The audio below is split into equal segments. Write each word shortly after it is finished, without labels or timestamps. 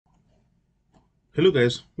Hello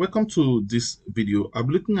guys, welcome to this video. I'm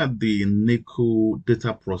looking at the NECO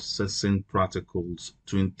Data Processing Practicals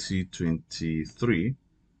 2023.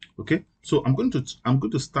 Okay, so I'm going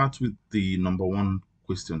to start with the number one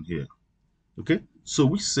question here. Okay, so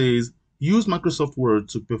which says use Microsoft Word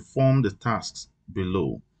to perform the tasks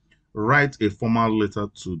below. Write a formal letter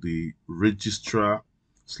to the registrar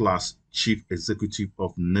slash chief executive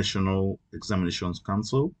of National Examinations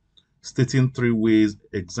Council stating three ways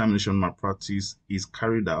examination malpractice is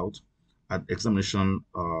carried out at examination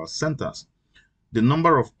centers. The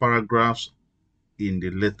number of paragraphs in the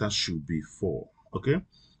letter should be 4. Okay,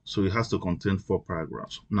 so it has to contain 4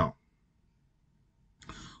 paragraphs. Now,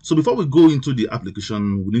 so before we go into the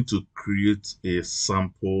application, we need to create a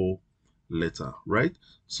sample letter, right?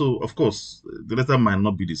 So of course, the letter might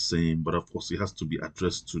not be the same, but of course it has to be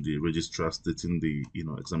addressed to the registrar stating the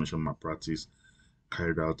examination malpractice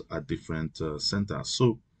carried out at different centers.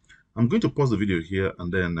 So I'm going to pause the video here and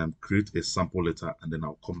then create a sample letter, and then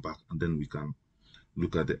I'll come back and then we can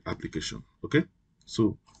look at the application. Okay,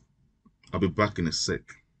 so I'll be back in a sec.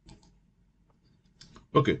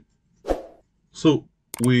 Okay, so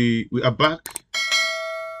we are back,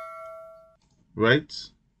 right?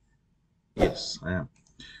 Yes, I am.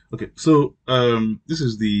 Okay, so this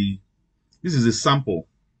is a sample.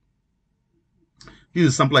 This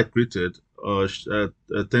is a sample I created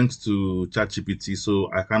thanks to ChatGPT.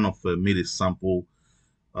 So I kind of made a sample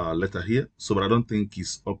letter here. So, but I don't think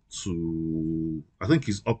it's up to. I think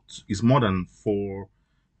it's more than 4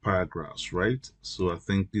 paragraphs, right? So I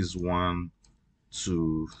think this 1,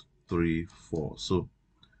 2, 3, 4. So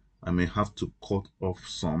I may have to cut off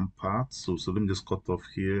some parts. So let me just cut off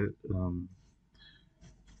here.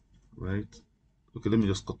 Right. Okay, let me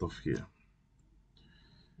just cut off here.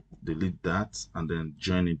 Delete that and then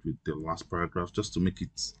join it with the last paragraph just to make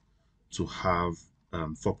it to have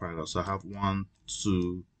 4 paragraphs. So I have 1,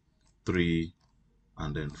 2, 3,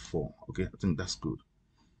 and then 4. Okay, I think that's good.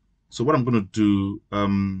 So what I'm going to do,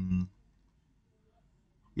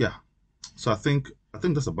 yeah. So I think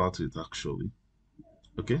that's about it actually.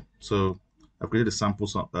 Okay, so I've created a sample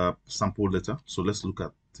letter. So let's look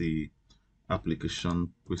at the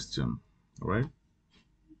application question. All right.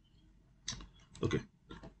 Okay.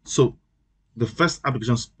 So the first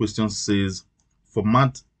application question says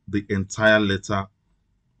format the entire letter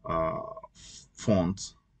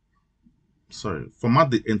font. Sorry, format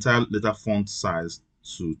the entire letter font size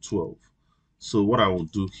to 12. So what I will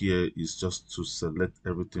do here is just to select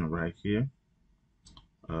everything right here.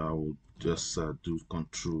 I will just do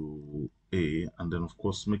Control A and then of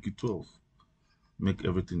course make it 12. Make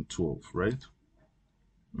everything 12, right?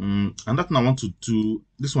 And that one I want to do.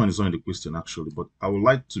 This one is not in the question actually, but I would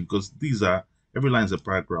like to, because these are, every line is a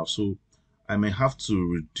paragraph, so I may have to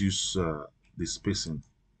reduce the spacing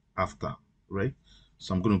after, right?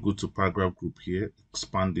 So I'm going to go to paragraph group here,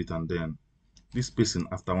 expand it, and then this spacing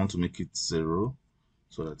after I want to make it 0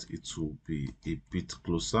 so that it will be a bit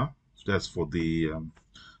closer. So that's for the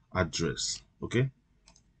address, okay?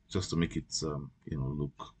 Just to make it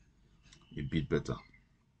look a bit better.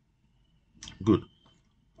 Good.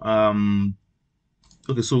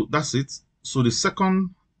 Okay, so that's it. So the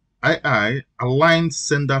second II align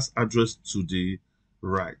sender's address to the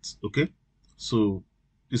right. Okay, so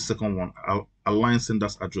this second one, I'll align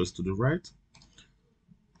sender's address to the right.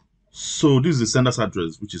 So this is the sender's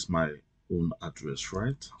address, which is my own address,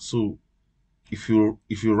 right? So if you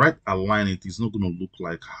right align it, it's not going to look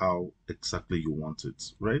like how exactly you want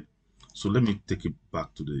it, right? So let me take it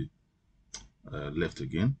back to the left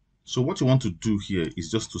again. So what you want to do here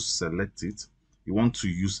is just to select it. You want to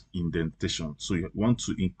use indentation. So you want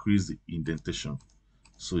to increase the indentation.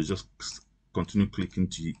 So you just continue clicking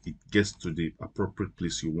till it gets to the appropriate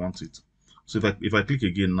place you want it. So if I click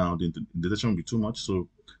again now, the indentation will be too much. So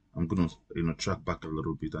I'm going to track back a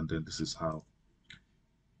little bit, and then this is how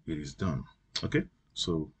it is done. Okay,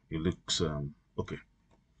 so it looks okay.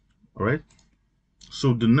 All right.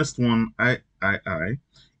 So the next one, it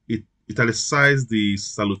italicize the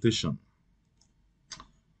salutation.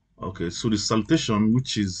 Okay, so the salutation,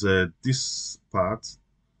 which is this part,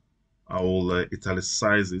 I will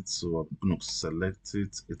italicize it. So I'm going to select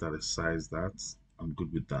it, italicize that. I'm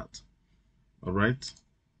good with that. All right.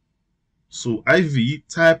 So IV,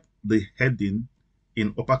 type the heading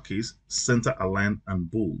in uppercase, center align,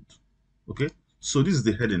 and bold. Okay. So this is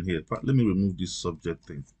the heading here. But let me remove this subject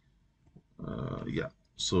thing. Yeah.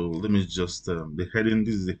 So let me just the heading.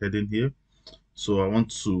 This is the heading here. So I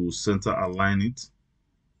want to center align it.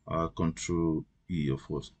 Control E, of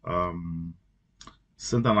course.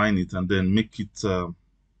 Center align it and then make it a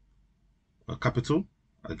capital,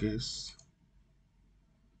 I guess.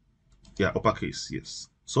 Yeah, uppercase, yes.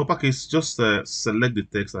 So uppercase, just select the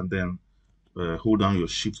text and then hold down your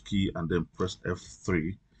shift key and then press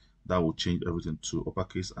F3. That will change everything to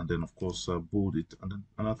uppercase, and then of course bold it, and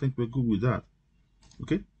I think we're good with that.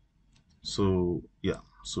 Okay, so yeah,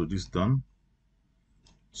 so this done.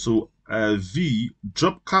 So V,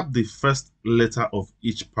 drop cap the first letter of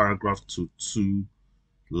each paragraph to 2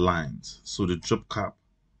 lines. So the drop cap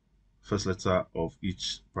first letter of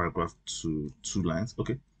each paragraph to 2 lines.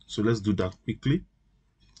 Okay, so let's do that quickly.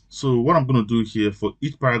 So what I'm going to do here for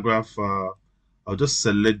each paragraph, I'll just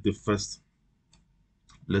select the first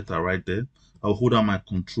letter right there. I'll hold down my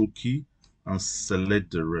control key and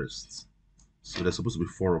select the rest. So there's supposed to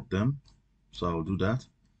be 4 of them. So I'll do that.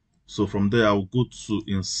 So from there, I'll go to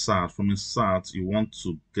insert. From insert, you want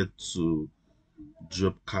to get to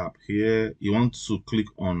drop cap here. You want to click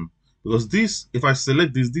on, because this, if I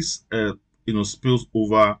select this spills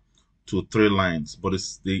over to 3 lines, but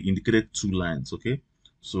they indicated 2 lines. Okay,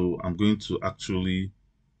 so I'm going to actually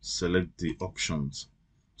select the options.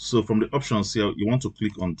 So from the options here, you want to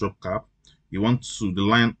click on drop cap. You want to the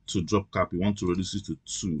line to drop cap, you want to reduce it to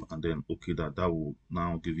 2, and then okay, that will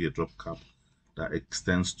now give you a drop cap that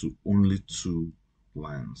extends to only 2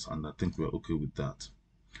 lines, and I think we're okay with that.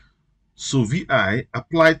 So VI,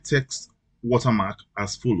 apply text watermark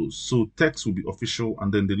as follows. So text will be official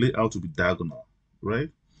and then the layout will be diagonal, right?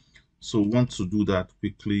 So we want to do that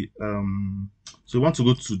quickly. So you want to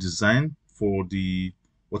go to design for the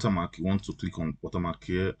watermark. You want to click on watermark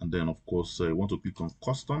here, and then of course you want to click on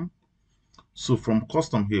custom. So from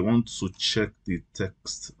custom here, you want to check the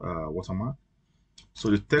text watermark. So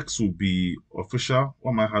the text will be official.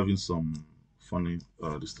 Why am I having some funny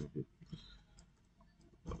this thing here?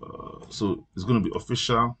 So it's going to be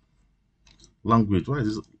official. Language, why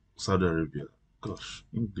is this Saudi Arabia? Gosh,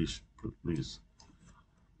 English, please.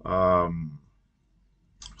 So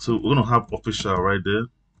we're gonna have official right there.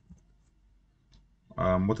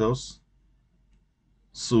 What else?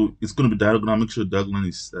 So it's gonna be diagonal. Make sure diagonal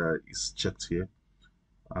is checked here,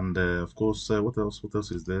 and of course, what else? What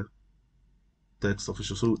else is there? Text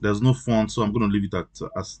official. So there's no font, so I'm gonna leave it at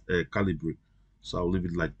as calibrate. So I'll leave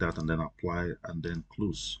it like that, and then apply, and then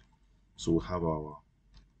close. So we'll have our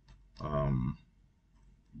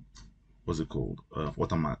what's it called?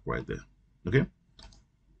 Watermark right there. Okay.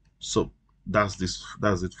 So that's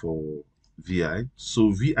it for VI.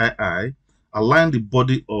 So VII, align the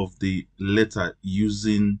body of the letter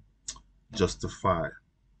using justify.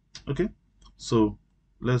 Okay, so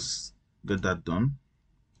let's get that done.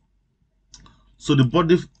 So the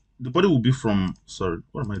body will be from, sorry,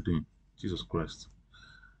 what am I doing? Jesus Christ.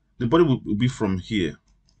 The body will be from here.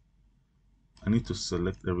 I need to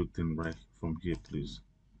select everything right from here, please.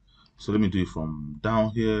 So let me do it from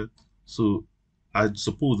down here. So I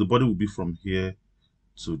suppose the body will be from here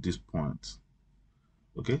to this point.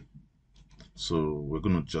 Okay, so we're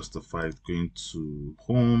going to justify it, going to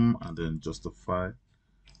home and then justify.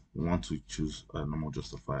 We want to choose a normal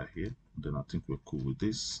justifier here. Then I think we're cool with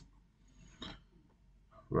this,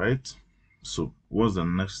 right? So what's the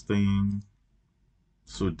next thing?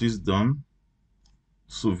 So this done.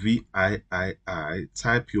 So VIII,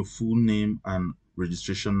 type your full name and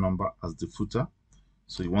registration number as the footer.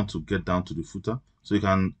 So you want to get down to the footer. So you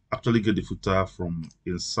can actually get the footer from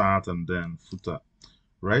insert and then footer,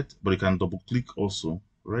 right? But you can double click also,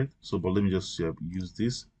 right? So but let me just use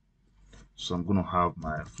this. So I'm going to have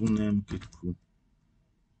my full name, Kitku,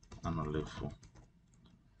 and a level,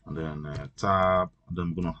 and then tab, and then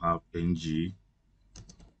I'm going to have NG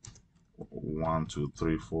 1 2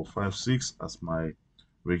 3 4 5 6 as my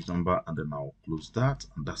reg number, and then I'll close that,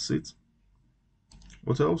 and that's it.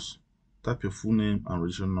 What else? Type your full name and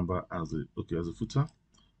registration number as a footer,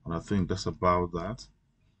 and I think that's about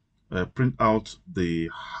that. Print out the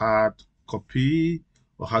hard copy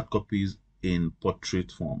or hard copies in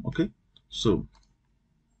portrait form. Okay, so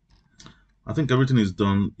I think everything is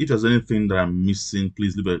done. If there's anything that I'm missing,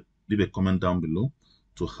 please leave a comment down below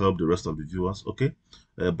to help the rest of the viewers. Okay.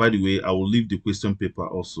 By the way, I will leave the question paper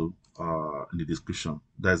also in the description.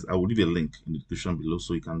 I will leave a link in the description below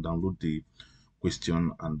so you can download the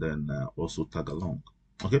question and then also tag along.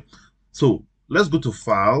 Okay. So let's go to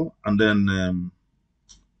file and then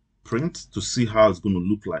print to see how it's going to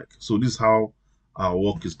look like. So this is how our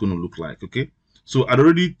work is going to look like. Okay. So I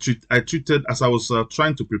treated, as I was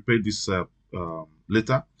trying to prepare this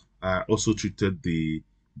letter, I also treated the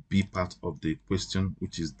B part of the question,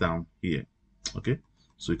 which is down here. Okay,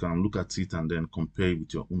 so you can look at it and then compare it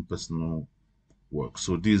with your own personal work.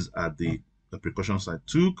 So these are the precautions I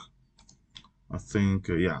took. I think,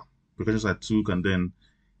 yeah, precautions I took, and then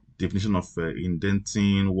definition of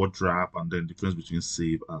indenting, word wrap, and then difference between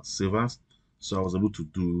save and save as. So I was able to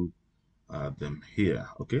do them here.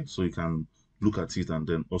 Okay, so you can look at it and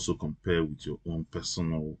then also compare with your own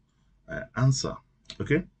personal answer.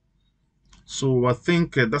 Okay, so I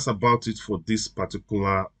think that's about it for this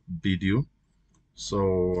particular video.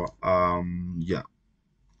 So yeah,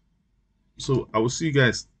 so I will see you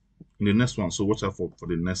guys in the next one. So watch out for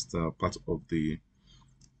the next part of the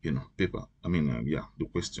paper. I mean, yeah, the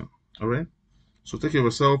question. All right. So take care of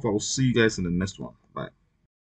yourself. I will see you guys in the next one. Bye.